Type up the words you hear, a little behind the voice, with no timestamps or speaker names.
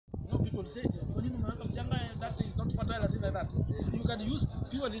people say, that thing is not fertile and things like that. You can use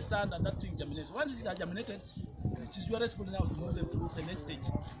purely sand and that thing germinates. Once it is germinated, it is your responsibility now to move them to the next stage.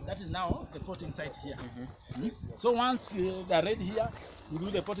 That is now the potting site here. So once they are ready here, we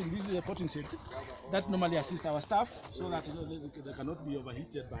do the potting. This is the potting shed. That normally assists our staff so that they cannot be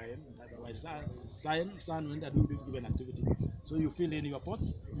overheated by sun when they are doing this given activity. So you fill in your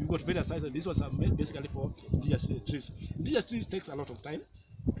pots. You've got various sizes. This was basically for indigenous trees. Indigenous trees takes a lot of time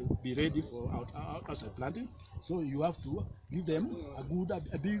to be ready for outside planting. So you have to give them a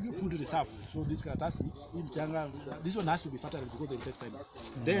big food reserve. So this karatasi, this one has to be fertile because they will take time.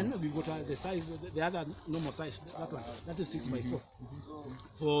 Then we've got the size, the other normal size, that one, that is 6 by 4.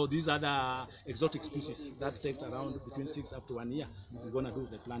 For these other exotic species, that takes around between 6 up to 1 year. We're gonna do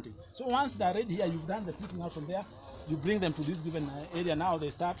the planting. So once they're ready here, you've done the picking out from there. You bring them to this given area. Now they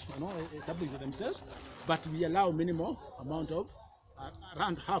start, establishing themselves, but we allow minimal amount of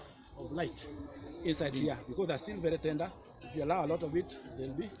around half of light inside here because they're still very tender. If you allow a lot of it,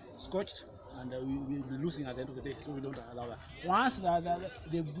 they'll be scorched and we'll be losing at the end of the day, so we don't allow that. Once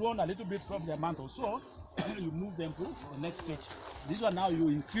they've grown a little bit, probably a month or so, you move them to the next stage. This one now you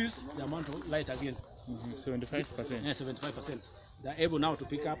increase the amount of light again. 75%. Yeah, 75%. They're able now to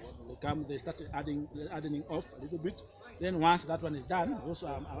pick up. They start adding off a little bit. Then once that one is done, also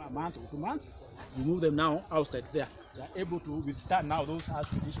a month or 2 months, you move them now outside there. They are able to withstand now those harsh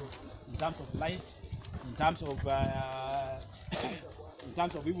conditions in terms of light, in terms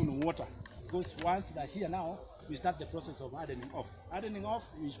of even water. Because once they're here now, we start the process of hardening off. Hardening off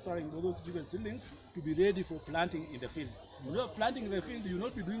is preparing those given seedlings to be ready for planting in the field. When you're planting in the field, you will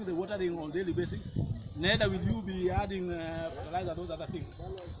not be doing the watering on daily basis. Neither will you be adding fertilizer, those other things.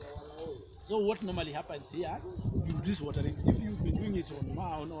 So what normally happens here, you reduce watering. If you've been doing it on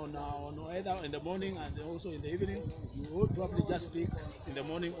either in the morning and also in the evening, you will probably just pick in the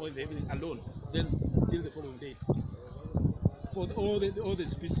morning or in the evening alone, then until the following day. For all the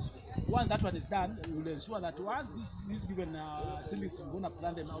species. Once that one is done, we will ensure that once this given seedlings, you're going to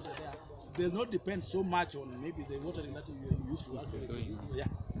plant them out there, they'll not depend so much on maybe the watering that you used to actually do. Yeah,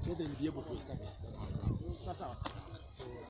 so they'll be able to establish. That's our.